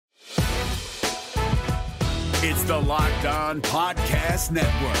It's the Locked On Podcast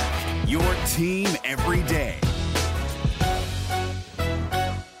Network, your team every day.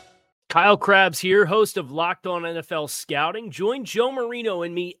 Kyle Krabs here, host of Locked On NFL Scouting. Join Joe Marino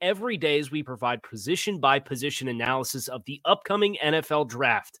and me every day as we provide position-by-position analysis of the upcoming NFL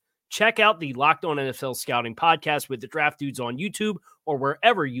Draft. Check out the Locked On NFL Scouting podcast with the Draft Dudes on YouTube or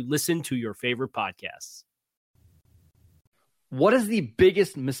wherever you listen to your favorite podcasts. What is the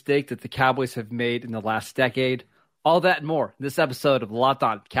biggest mistake that the Cowboys have made in the last decade? All that and more in this episode of the Locked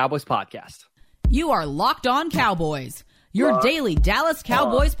On Cowboys podcast. You are Locked On Cowboys, your daily Dallas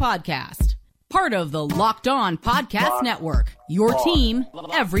Cowboys podcast. Part of the Locked On Podcast Network, your team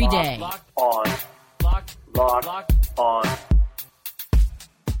every day. Locked on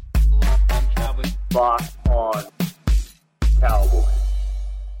Cowboys.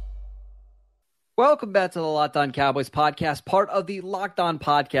 Welcome back to the Locked On Cowboys podcast, part of the Locked On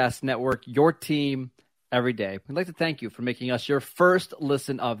Podcast Network, your team every day. We'd like to thank you for making us your first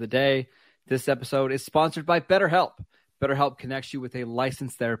listen of the day. This episode is sponsored by BetterHelp. BetterHelp connects you with a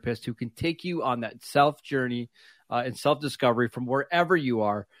licensed therapist who can take you on that self-journey and self-discovery from wherever you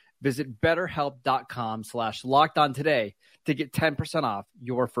are. Visit BetterHelp.com/LockedOn today to get 10% off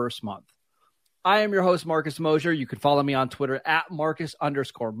your first month. I am your host, Marcus Mosher. You can follow me on Twitter at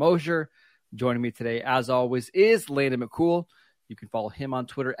Marcus_Mosher. Joining me today, as always, is Landon McCool. You can follow him on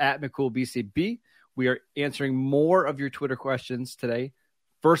Twitter at McCoolBCB. We are answering more of your Twitter questions today.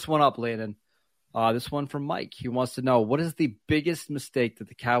 First one up, Landon. This one from Mike. He wants to know, what is the biggest mistake that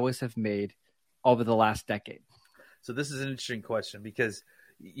the Cowboys have made over the last decade? So this is an interesting question because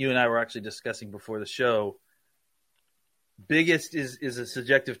you and I were actually discussing before the show. Biggest is a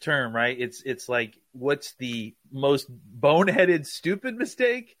subjective term, right? It's like, what's the most boneheaded, stupid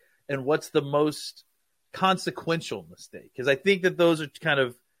mistake? And what's the most consequential mistake? Because I think that those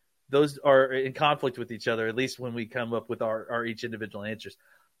are in conflict with each other, at least when we come up with our each individual answers.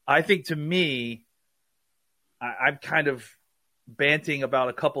 I think, to me, I'm kind of banting about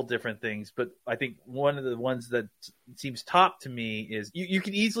a couple different things, but I think one of the ones that seems top to me is you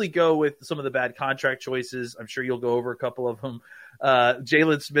can easily go with some of the bad contract choices. I'm sure you'll go over a couple of them.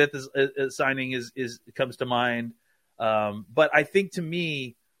 Jalen Smith is signing comes to mind. But I think, to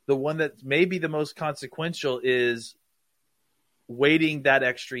me, the one that may be the most consequential is waiting that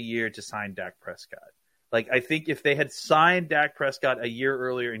extra year to sign Dak Prescott. Like, I think if they had signed Dak Prescott a year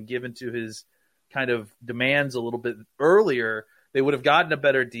earlier and given to his kind of demands a little bit earlier, they would have gotten a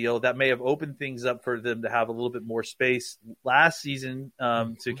better deal. That may have opened things up for them to have a little bit more space last season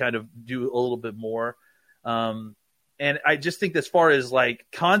to kind of do a little bit more. And I just think, as far as like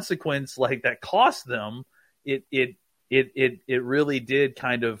consequence, like that cost them, it really did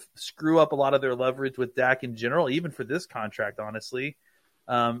kind of screw up a lot of their leverage with Dak in general, even for this contract, honestly.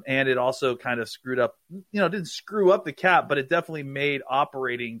 And it also kind of screwed up, didn't screw up the cap, but it definitely made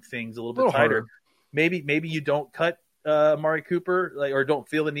operating things a little bit tighter. Maybe you don't cut Amari Cooper, or don't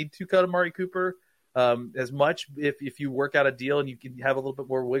feel the need to cut Amari Cooper as much if you work out a deal and you can have a little bit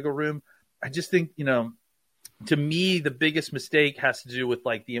more wiggle room. I just think, to me, the biggest mistake has to do with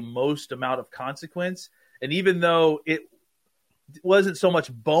like the most amount of consequence. And even though it wasn't so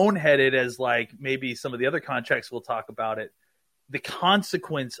much boneheaded as like maybe some of the other contracts we'll talk about it, the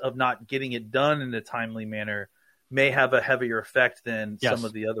consequence of not getting it done in a timely manner may have a heavier effect than some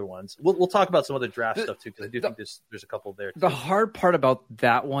of the other ones. We'll talk about some of the draft stuff too, because I do think there's a couple there too. The hard part about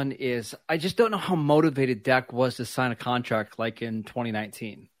that one is I just don't know how motivated Dak was to sign a contract like in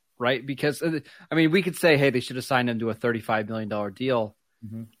 2019, right? Because, I mean, we could say, hey, they should have signed him to a $35 million deal.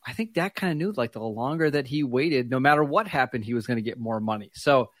 Mm-hmm. I think Dak kind of knew, like, the longer that he waited, no matter what happened, he was going to get more money.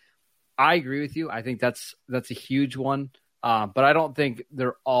 So I agree with you. I think that's a huge one. But I don't think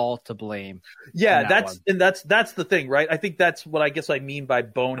they're all to blame. Yeah, that's the thing, right? I think that's what I guess I mean by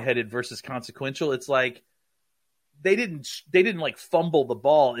boneheaded versus consequential. It's like they didn't like fumble the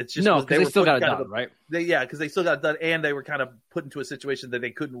ball. It's just because they still got it done, right? Because they still got it done, and they were kind of put into a situation that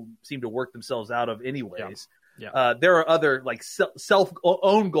they couldn't seem to work themselves out of anyways. Yeah. There are other like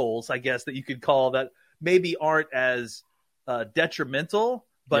self-own goals, I guess, that you could call that maybe aren't as detrimental,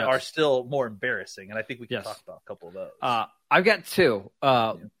 but are still more embarrassing. And I think we can talk about a couple of those. I've got two.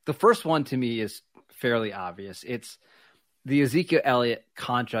 The first one to me is fairly obvious. It's the Ezekiel Elliott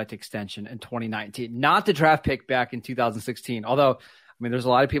contract extension in 2019, not the draft pick back in 2016. Although, I mean, there's a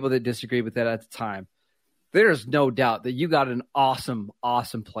lot of people that disagree with that at the time. There's no doubt that you got an awesome,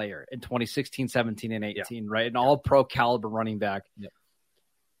 awesome player in 2016, 17, and 18, right? An all-pro caliber running back. Yep.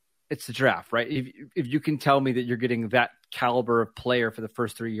 It's the draft, right? If you can tell me that you're getting that caliber of player for the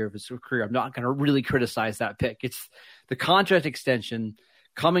first 3 years of his career, I'm not going to really criticize that pick. It's the contract extension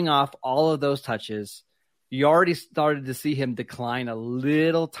coming off all of those touches. You already started to see him decline a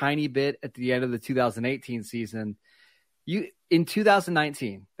little tiny bit at the end of the 2018 season. In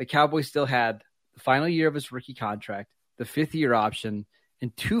 2019, the Cowboys still had the final year of his rookie contract, the 5th-year option,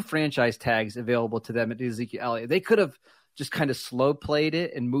 and 2 franchise tags available to them at Ezekiel Elliott. They could have just kind of slow played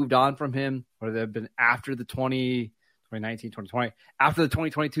it and moved on from him, or they've been after the 2019, 2020, after the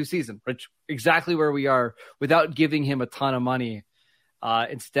 2022 season, which exactly where we are, without giving him a ton of money.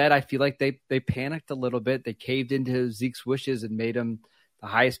 Instead, I feel like they panicked a little bit. They caved into Zeke's wishes and made him the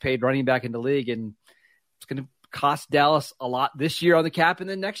highest paid running back in the league. And it's going to cost Dallas a lot this year on the cap and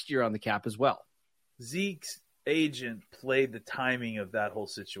then next year on the cap as well. Zeke's agent played the timing of that whole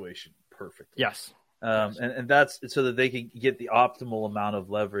situation perfectly. Yes. And that's so that they can get the optimal amount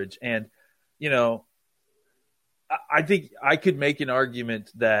of leverage. And, I think I could make an argument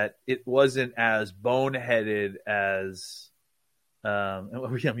that it wasn't as boneheaded as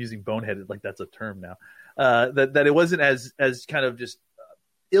I'm using boneheaded like that's a term now. That it wasn't as kind of just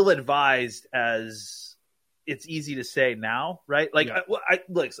ill-advised as it's easy to say now, right? Like, yeah.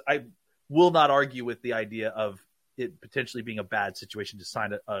 I will not argue with the idea of it potentially being a bad situation to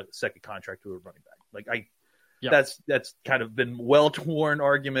sign a second contract to a running back. Like, that's kind of been well-torn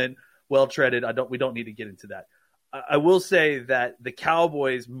argument, well-treaded. We don't need to get into that. I will say that the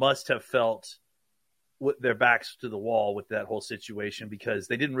Cowboys must have felt with their backs to the wall with that whole situation, because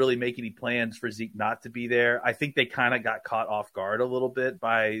they didn't really make any plans for Zeke not to be there. I think they kind of got caught off guard a little bit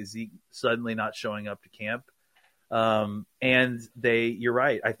by Zeke suddenly not showing up to camp. And you're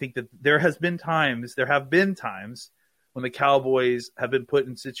right. I think that there have been times when the Cowboys have been put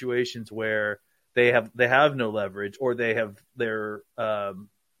in situations where they have no leverage, or they're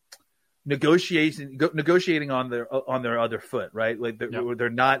negotiating on their other foot, right? Like they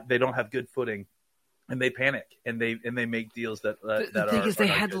don't have good footing. And they panic, and they make deals that the thing is, they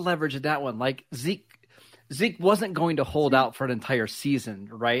had the leverage in that one. Like Zeke wasn't going to hold out for an entire season,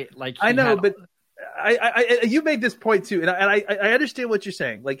 right? Like I know, but I you made this point too, and I understand what you're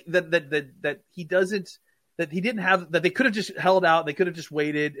saying. Like that he didn't have that. They could have just held out. They could have just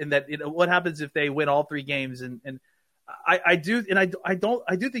waited. And that what happens if they win all 3 games? And I do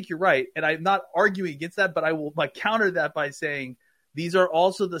think you're right, and I'm not arguing against that, but I will counter that by saying, these are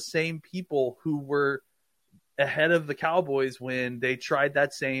also the same people who were ahead of the Cowboys when they tried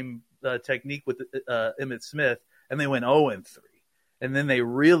that same technique with Emmitt Smith, and they went 0-3. And then they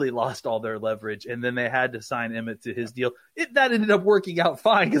really lost all their leverage, and then they had to sign Emmitt to his deal. That ended up working out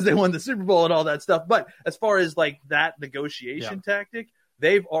fine because they won the Super Bowl and all that stuff. But as far as that negotiation tactic,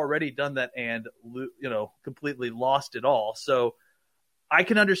 they've already done that and completely lost it all. So I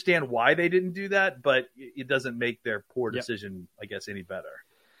can understand why they didn't do that, but it doesn't make their poor decision, I guess, any better.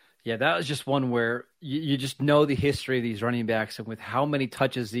 Yeah, that was just one where you just know the history of these running backs, and with how many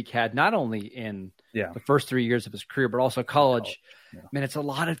touches Zeke had, not only in the first 3 years of his career, but also college. Yeah. Man, it's a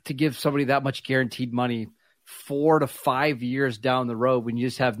lot to give somebody that much guaranteed money 4 to 5 years down the road when you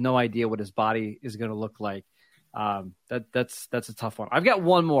just have no idea what his body is going to look like. That's a tough one. I've got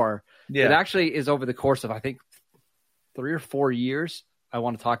one more. Yeah. It actually is over the course of, I think, 3 or 4 years. I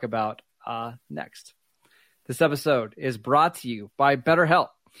want to talk about next. This episode is brought to you by BetterHelp.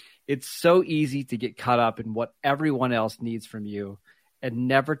 It's so easy to get caught up in what everyone else needs from you and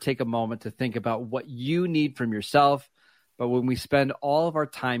never take a moment to think about what you need from yourself. But when we spend all of our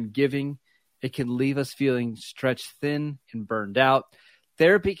time giving, it can leave us feeling stretched thin and burned out.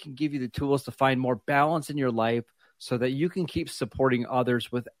 Therapy can give you the tools to find more balance in your life so that you can keep supporting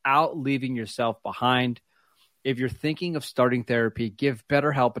others without leaving yourself behind. If you're thinking of starting therapy, give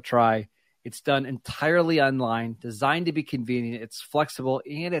BetterHelp a try. It's done entirely online, designed to be convenient. It's flexible,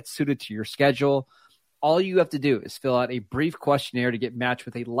 and it's suited to your schedule. All you have to do is fill out a brief questionnaire to get matched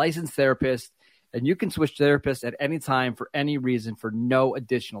with a licensed therapist, and you can switch therapists at any time for any reason for no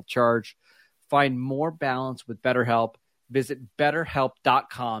additional charge. Find more balance with BetterHelp. Visit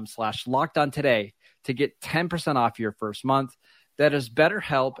BetterHelp.com/lockedon today to get 10% off your first month. That is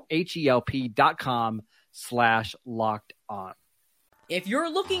BetterHelp, HELP.com/lockedon. If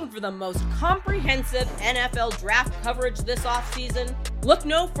you're looking for the most comprehensive NFL draft coverage this offseason, look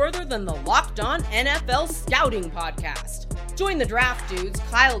no further than the Locked On NFL Scouting Podcast. Join the draft dudes,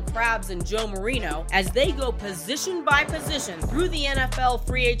 Kyle Krabs and Joe Marino, as they go position by position through the NFL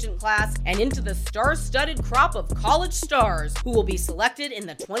free agent class and into the star-studded crop of college stars who will be selected in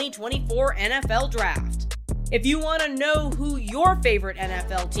the 2024 NFL Draft. If you want to know who your favorite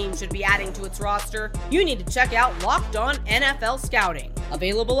NFL team should be adding to its roster, you need to check out Locked On NFL Scouting,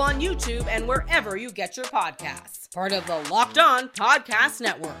 available on YouTube and wherever you get your podcasts. Part of the Locked On Podcast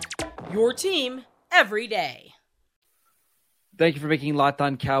Network, your team every day. Thank you for making Locked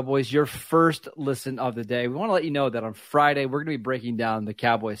On Cowboys your first listen of the day. We want to let you know that on Friday, we're going to be breaking down the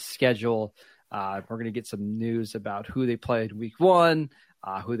Cowboys schedule. We're going to get some news about who they played week 1,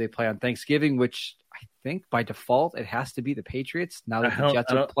 who they play on Thanksgiving, which I think by default, it has to be the Patriots now that the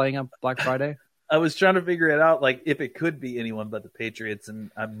Jets are playing on Black Friday. I was trying to figure it out, like if it could be anyone but the Patriots, and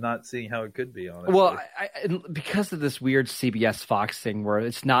I'm not seeing how it could be, honestly. Well, because of this weird CBS Fox thing where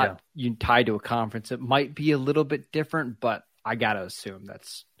it's not tied to a conference, it might be a little bit different, but I got to assume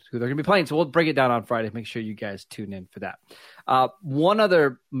that's who they're going to be playing. So we'll break it down on Friday. Make sure you guys tune in for that. One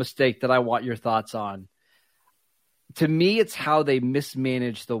other mistake that I want your thoughts on. To me, it's how they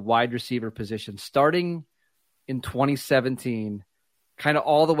mismanaged the wide receiver position starting in 2017, kind of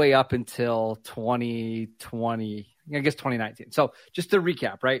all the way up until 2020, I guess 2019. So just to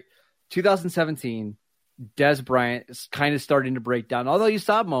recap, right? 2017, Dez Bryant is kind of starting to break down, although you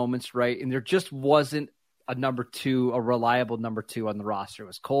saw moments, right? And there just wasn't a reliable number 2 on the roster. It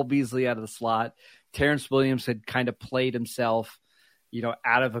was Cole Beasley out of the slot. Terrence Williams had kind of played himself,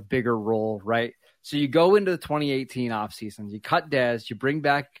 out of a bigger role, right? So you go into the 2018 offseason, you cut Dez, you bring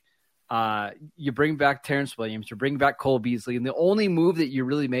back Terrence Williams, you bring back Cole Beasley, and the only move that you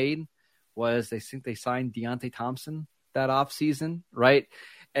really made was they signed Deontay Thompson that offseason, right?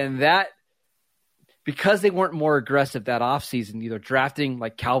 And that, because they weren't more aggressive that offseason, either drafting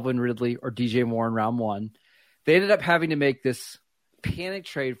like Calvin Ridley or DJ Moore in round 1, they ended up having to make this panic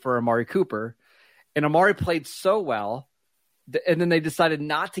trade for Amari Cooper, and Amari played so well. And then they decided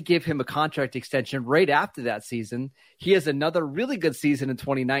not to give him a contract extension right after that season. He has another really good season in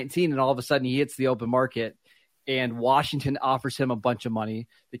 2019, and all of a sudden he hits the open market, and Washington offers him a bunch of money.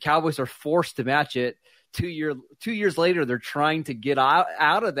 The Cowboys are forced to match it. 2 years later, they're trying to get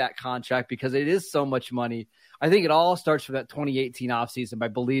out of that contract because it is so much money. I think it all starts from that 2018 offseason by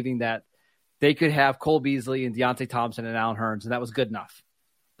believing that they could have Cole Beasley and Deontay Thompson and Allen Hurns, and that was good enough.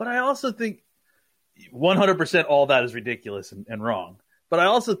 But I also think 100% all that is ridiculous and wrong. But I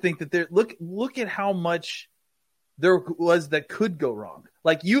also think that look at how much there was that could go wrong.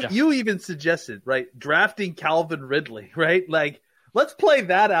 Like you even suggested, right? Drafting Calvin Ridley, right? Like, let's play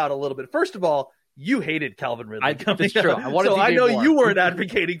that out a little bit. First of all, you hated Calvin Ridley. That's true. I know you weren't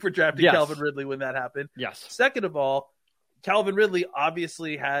advocating for drafting Calvin Ridley when that happened. Yes. Second of all, Calvin Ridley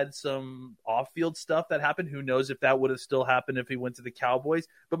obviously had some off-field stuff that happened. Who knows if that would have still happened if he went to the Cowboys?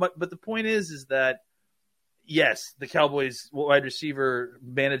 But the point is that yes, the Cowboys wide receiver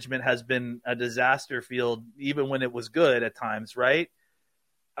management has been a disaster field, even when it was good at times, right?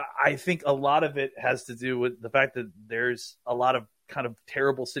 I think a lot of it has to do with the fact that there's a lot of kind of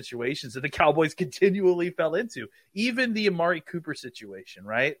terrible situations that the Cowboys continually fell into. Even the Amari Cooper situation,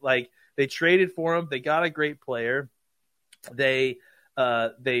 right? Like, they traded for him, they got a great player, they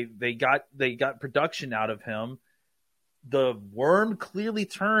got production out of him. The worm clearly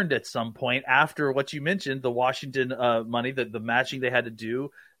turned at some point after what you mentioned, the Washington money, the matching they had to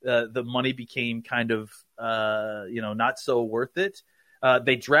do. The money became kind of not so worth it.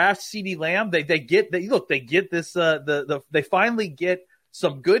 They draft CeeDee Lamb. They get this. They finally get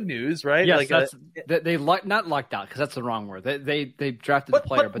some good news, right? Yes, they not lucked out, because that's the wrong word. They drafted the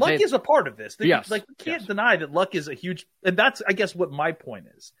player, but luck is a part of this. You can't deny that luck is a huge, and that's, I guess, what my point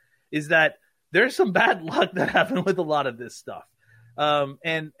is that there's some bad luck that happened with a lot of this stuff.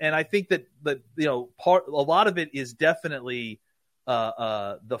 And I think that a lot of it is definitely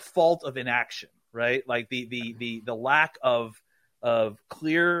the fault of inaction, right? Like the lack of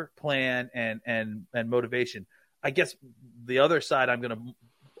clear plan and motivation. I guess the other side I'm going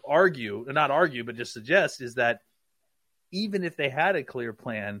to not argue, but just suggest is that even if they had a clear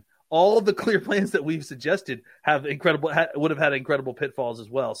plan, all of the clear plans that we've suggested would have had incredible pitfalls as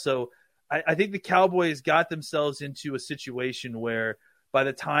well. So I think the Cowboys got themselves into a situation where by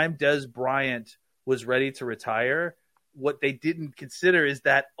the time Dez Bryant was ready to retire, what they didn't consider is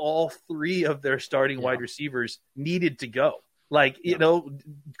that all 3 of their starting wide receivers needed to go. Like,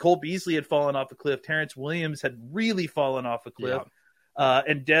 Cole Beasley had fallen off a cliff. Terrence Williams had really fallen off a cliff.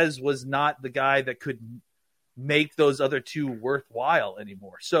 And Dez was not the guy that could make those other 2 worthwhile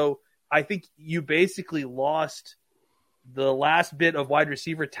anymore. So I think you basically lost the last bit of wide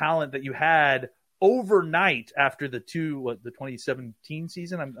receiver talent that you had overnight after the 2017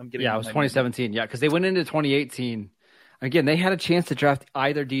 season. I'm getting it was 2017. Yeah, because they went into 2018. Again, they had a chance to draft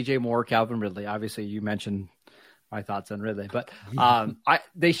either DJ Moore or Calvin Ridley. Obviously, you mentioned my thoughts on Ridley, but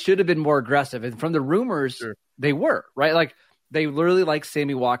they should have been more aggressive. And from the rumors, they were, right? Like, they literally like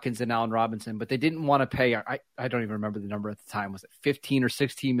Sammy Watkins and Allen Robinson, but they didn't want to pay. I don't even remember the number at the time. Was it 15 or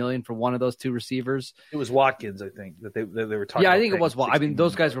 16 million for one of those two receivers? It was Watkins, I think, that they were talking. Yeah, I think it was. Well, I mean,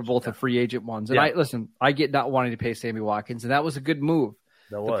 those guys were both the free agent ones. And Yeah. I get not wanting to pay Sammy Watkins, and that was a good move.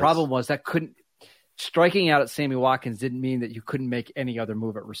 The problem was that striking out at Sammy Watkins didn't mean that you couldn't make any other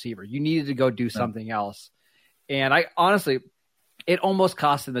move at receiver. You needed to go do something else. And I honestly, it almost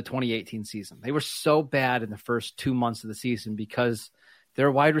cost them the 2018 season. They were so bad in the first 2 months of the season because their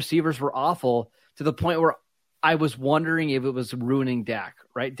wide receivers were awful to the point where I was wondering if it was ruining Dak,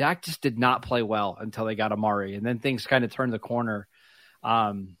 right? Dak just did not play well until they got Amari, and then things kind of turned the corner.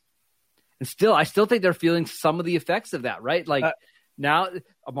 And I still think they're feeling some of the effects of that, right? Like now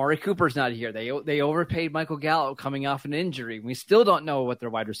Amari Cooper's not here. They overpaid Michael Gallup coming off an injury. We still don't know what their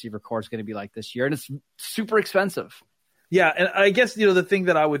wide receiver core is going to be like this year, and it's super expensive. Yeah, and I guess, the thing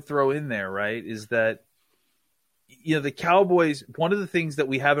that I would throw in there, right, is that, the Cowboys, one of the things that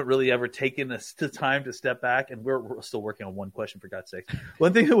we haven't really ever taken the time to step back, and we're still working on one question, for God's sake.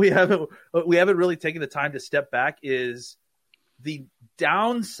 One thing that we haven't really taken the time to step back is the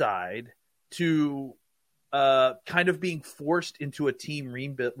downside to kind of being forced into a team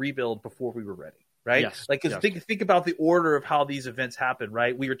rebuild before we were ready, right? Yes. Think about the order of how these events happen,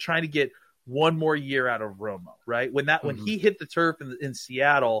 right? We were trying to get one more year out of Romo, right? When he hit the turf in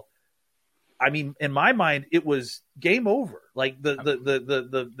Seattle, I mean, in my mind, it was game over. Like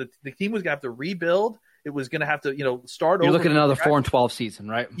the team was going to have to rebuild. It was going to have to, start over. You're looking at another 4-12 season,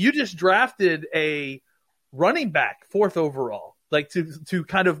 right? You just drafted a running back 4th overall, like to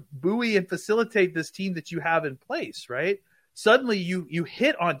kind of buoy and facilitate this team that you have in place, right? Suddenly you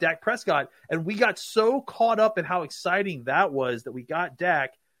hit on Dak Prescott, and we got so caught up in how exciting that was that we got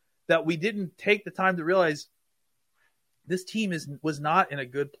Dak that we didn't take the time to realize this team was not in a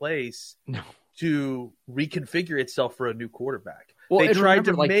good place to reconfigure itself for a new quarterback. Well, they tried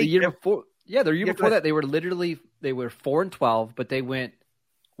to like make the year before. Yeah, the year before that they were 4-12, but they went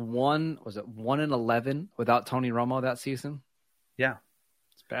 1-11 without Tony Romo that season. Yeah,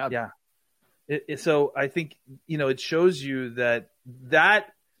 it's bad. Yeah, so I think it shows you that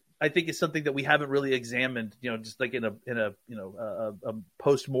I think is something that we haven't really examined. Just like in a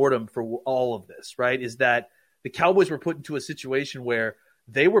post-mortem for all of this, right? Is that the Cowboys were put into a situation where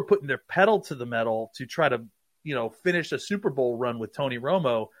they were putting their pedal to the metal to try to, finish a Super Bowl run with Tony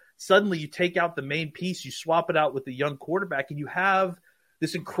Romo. Suddenly you take out the main piece, you swap it out with the young quarterback, and you have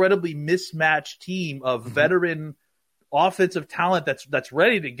this incredibly mismatched team of veteran offensive talent that's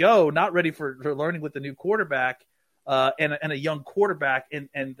ready to go, not ready for learning with the new quarterback, and a young quarterback,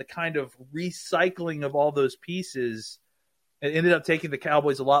 and the kind of recycling of all those pieces. It ended up taking the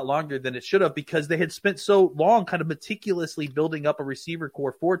Cowboys a lot longer than it should have because they had spent so long kind of meticulously building up a receiver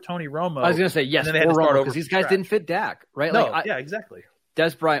core for Tony Romo. I was going to say, yes, for Romo, because these guys didn't fit Dak, right? No, exactly.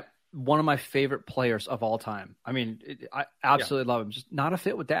 Des Bryant, one of my favorite players of all time. I mean, I absolutely love him. Just not a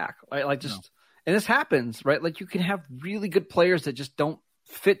fit with Dak. Right? And this happens, right? Like you can have really good players that just don't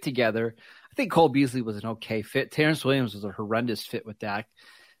fit together. I think Cole Beasley was an okay fit. Terrence Williams was a horrendous fit with Dak.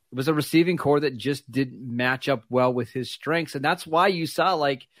 It was a receiving core that just didn't match up well with his strengths. And that's why you saw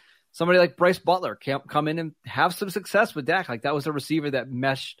like somebody like Bryce Butler come in and have some success with Dak. Like that was a receiver that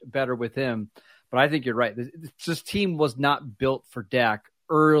meshed better with him. But I think you're right. This team was not built for Dak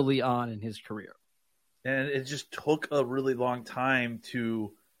early on in his career. And it just took a really long time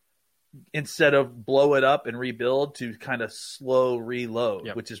to, instead of blow it up and rebuild, to kind of slow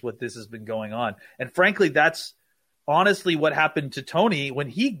reload, which is what this has been going on. And frankly, that's honestly what happened to Tony when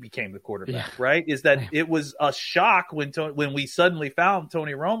he became the quarterback, right? Is that it was a shock when we suddenly found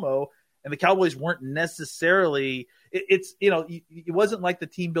Tony Romo, and the Cowboys weren't necessarily it wasn't like the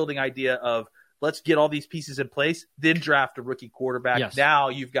team building idea of let's get all these pieces in place, then draft a rookie quarterback. Yes. Now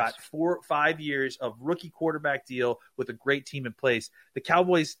you've got 4 or 5 years of rookie quarterback deal with a great team in place. The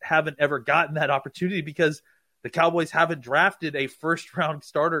Cowboys haven't ever gotten that opportunity because the Cowboys haven't drafted a first-round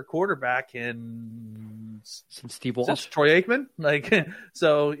starter quarterback since Steve Walsh, since Troy Aikman.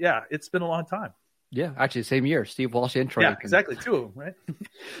 So yeah, it's been a long time. Yeah, actually, same year, Steve Walsh and Troy Aikman. Exactly, 2 of them, right?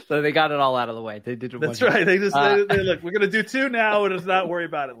 So they got it all out of the way. They did it. That's right. They just they look. We're going to do 2 now, and let's not worry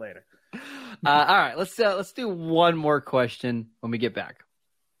about it later. All right, let's do one more question when we get back.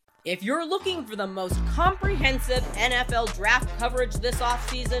 If you're looking for the most comprehensive NFL draft coverage this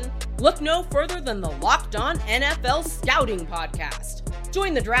offseason, look no further than the Locked On NFL Scouting Podcast.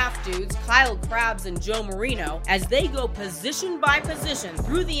 Join the draft dudes, Kyle Krabs and Joe Marino, as they go position by position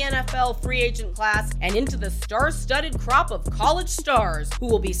through the NFL free agent class and into the star-studded crop of college stars who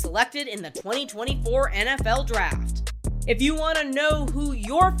will be selected in the 2024 NFL Draft. If you want to know who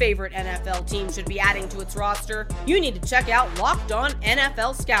your favorite NFL team should be adding to its roster, you need to check out Locked On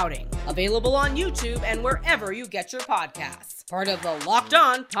NFL Scouting, available on YouTube and wherever you get your podcasts. Part of the Locked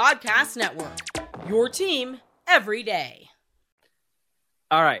On Podcast Network, your team every day.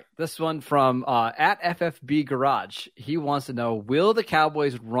 All right, this one from at FFB Garage. He wants to know, will the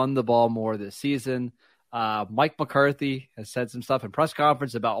Cowboys run the ball more this season? Mike McCarthy has said some stuff in press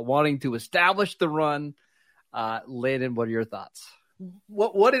conference about wanting to establish the run. Landon, what are your thoughts?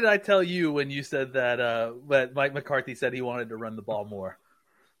 What did I tell you when you said that Mike McCarthy said he wanted to run the ball more?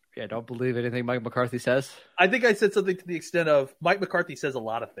 Yeah, don't believe anything Mike McCarthy says. I think I said something to the extent of Mike McCarthy says a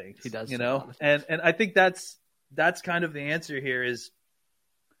lot of things. He does, and I think that's kind of the answer here is,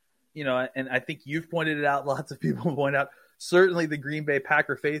 and I think you've pointed it out. Lots of people point out. Certainly, the Green Bay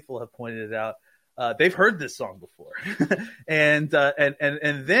Packer faithful have pointed it out. They've heard this song before, and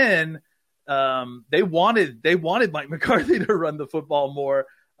then they wanted Mike McCarthy to run the football more,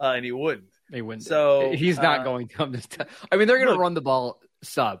 and he wouldn't. They wouldn't. So he's not going to. They're going to run the ball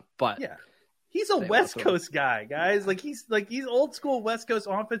sub, but yeah. He's a West Coast guy, guys. He's old school West Coast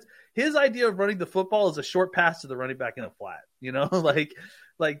offense. His idea of running the football is a short pass to the running back in a flat.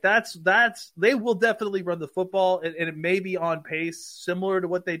 That's they will definitely run the football, and it may be on pace similar to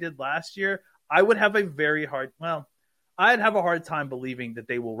what they did last year. I'd have a hard time believing that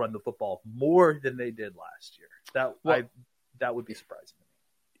they will run the football more than they did last year. That would be surprising to me.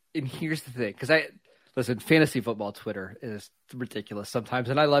 And here's the thing, because listen, fantasy football Twitter is ridiculous sometimes,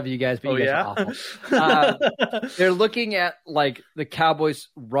 and I love you guys, but you guys are awful. They're looking at the Cowboys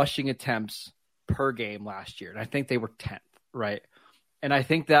rushing attempts per game last year, and I think they were 10th, right? And I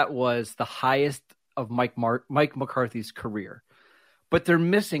think that was the highest of Mike McCarthy's career. But they're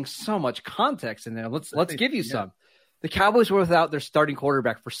missing so much context in there. Let's give you some. The Cowboys were without their starting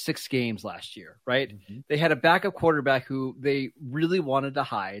quarterback for 6 games last year, right? Mm-hmm. They had a backup quarterback who they really wanted to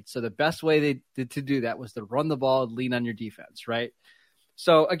hide. So the best way they did to do that was to run the ball and lean on your defense, right?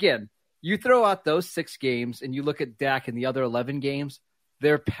 So again, you throw out those 6 games and you look at Dak in the other 11 games,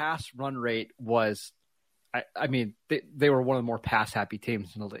 their pass run rate was, they were one of the more pass happy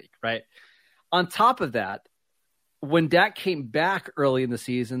teams in the league, right? On top of that, when Dak came back early in the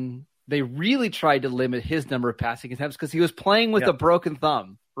season, they really tried to limit his number of passing attempts because he was playing with a broken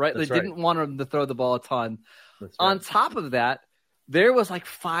thumb, right? They didn't want him to throw the ball a ton. On top of that, there was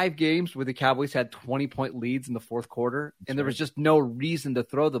 5 games where the Cowboys had 20-point leads in the fourth quarter, and there was just no reason to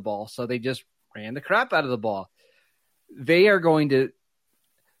throw the ball, so they just ran the crap out of the ball. They are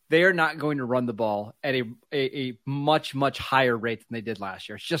not going to run the ball at a much, much higher rate than they did last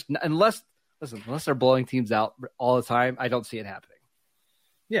year. It's just unless they're blowing teams out all the time, I don't see it happening.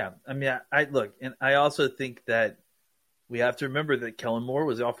 Yeah, I also think that we have to remember that Kellen Moore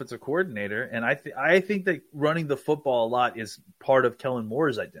was the offensive coordinator, and I think that running the football a lot is part of Kellen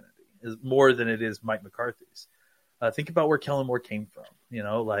Moore's identity, is more than it is Mike McCarthy's. Think about where Kellen Moore came from,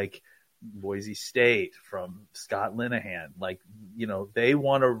 Boise State, from Scott Linehan. They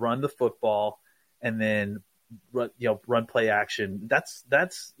want to run the football and then run play action. That's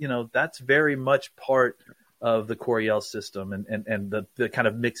very much part of the Coryell system and the kind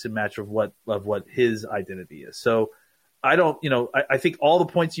of mix and match of what his identity is. So I think all the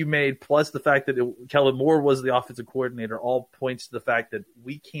points you made, plus the fact that Kellen Moore was the offensive coordinator, all points to the fact that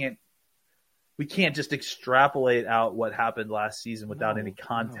we can't just extrapolate out what happened last season without any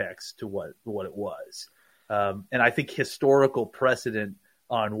context to what it was. And I think historical precedent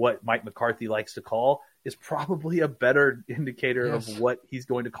on what Mike McCarthy likes to call is probably a better indicator of what he's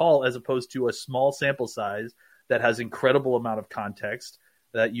going to call, as opposed to a small sample size that has incredible amount of context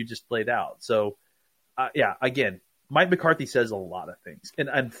that you just laid out. So, again, Mike McCarthy says a lot of things,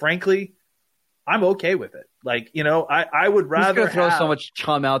 and frankly, I'm okay with it. I would rather throw so much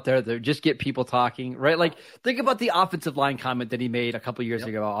chum out there to just get people talking, right? Think about the offensive line comment that he made a couple years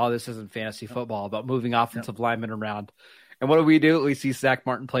ago. Oh, this isn't fantasy football, about moving offensive linemen around. And what do? We see Zach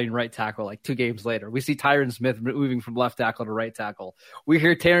Martin playing right tackle 2 games later. We see Tyron Smith moving from left tackle to right tackle. We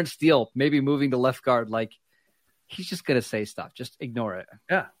hear Terrence Steele maybe moving to left guard. He's just going to say stuff. Just ignore it.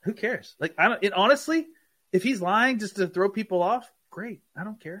 Yeah, who cares? Honestly, if he's lying just to throw people off, great. I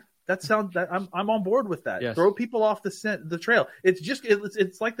don't care. I'm on board with that. Yes. Throw people off the trail.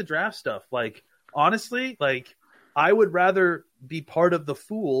 It's like the draft stuff. Honestly, I would rather be part of the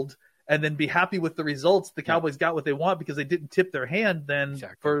fooled and then be happy with the results. The Cowboys got what they want because they didn't tip their hand than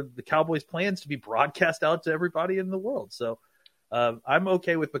for the Cowboys' plans to be broadcast out to everybody in the world. So I'm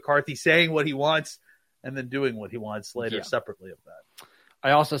okay with McCarthy saying what he wants and then doing what he wants later separately of that.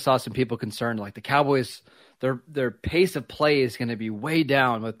 I also saw some people concerned, the Cowboys, their pace of play is going to be way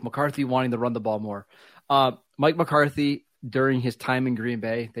down with McCarthy wanting to run the ball more. Mike McCarthy, during his time in Green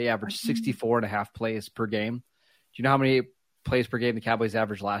Bay, they averaged 64.5 plays per game. Do you know how many plays per game the Cowboys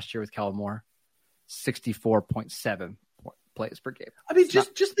averaged last year with Kellen Moore? 64.7 plays per game. I mean,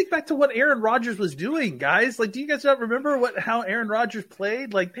 just think back to what Aaron Rodgers was doing, guys. Like, do you guys not remember how Aaron Rodgers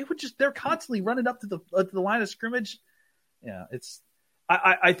played? Like, they're constantly running up to the line of scrimmage. Yeah,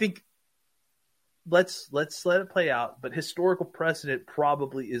 I think let's let it play out. But historical precedent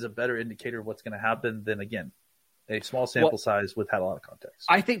probably is a better indicator of what's going to happen than, again, a small sample size without a lot of context.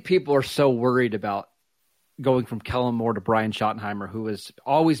 I think people are so worried about going from Kellen Moore to Brian Schottenheimer, who has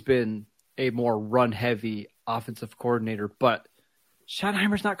always been a more run-heavy offensive coordinator, but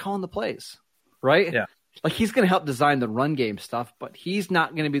Schottenheimer's not calling the plays, right? Yeah. Like, he's going to help design the run game stuff, but he's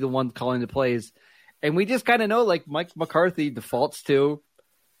not going to be the one calling the plays. And we just kind of know, like, Mike McCarthy defaults to,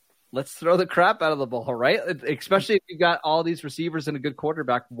 let's throw the crap out of the ball, right? Especially if you've got all these receivers and a good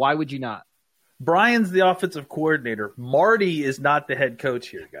quarterback. Why would you not? Brian's the offensive coordinator. Marty is not the head coach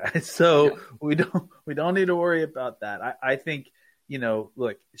here, guys. So we don't need to worry about that. I think,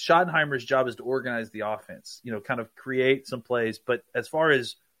 look, Schottenheimer's job is to organize the offense, kind of create some plays. But as far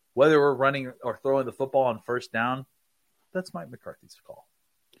as whether we're running or throwing the football on first down, that's Mike McCarthy's call.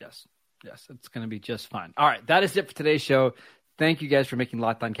 Yes, it's going to be just fine. All right, that is it for today's show. Thank you guys for making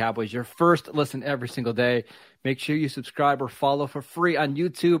Locked On Cowboys your first listen every single day. Make sure you subscribe or follow for free on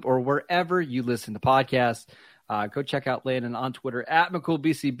YouTube or wherever you listen to podcasts. Go check out Landon on Twitter at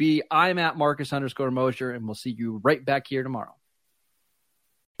McCoolBCB. I'm at Marcus_Mosher, and we'll see you right back here tomorrow.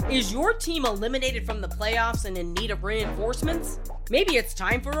 Is your team eliminated from the playoffs and in need of reinforcements? Maybe it's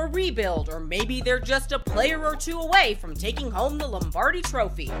time for a rebuild, or maybe they're just a player or two away from taking home the Lombardi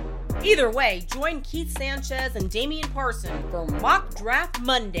Trophy. Either way, join Keith Sanchez and Damian Parson for Mock Draft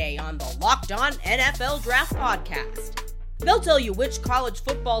Monday on the Locked On NFL Draft Podcast. They'll tell you which college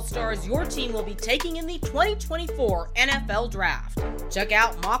football stars your team will be taking in the 2024 NFL Draft. Check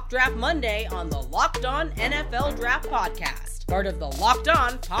out Mock Draft Monday on the Locked On NFL Draft Podcast, part of the Locked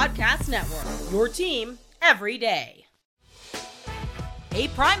On Podcast Network, your team every day. Hey,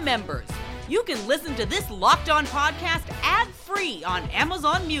 Prime members, you can listen to this Locked On podcast ad-free on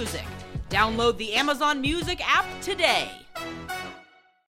Amazon Music. Download the Amazon Music app today.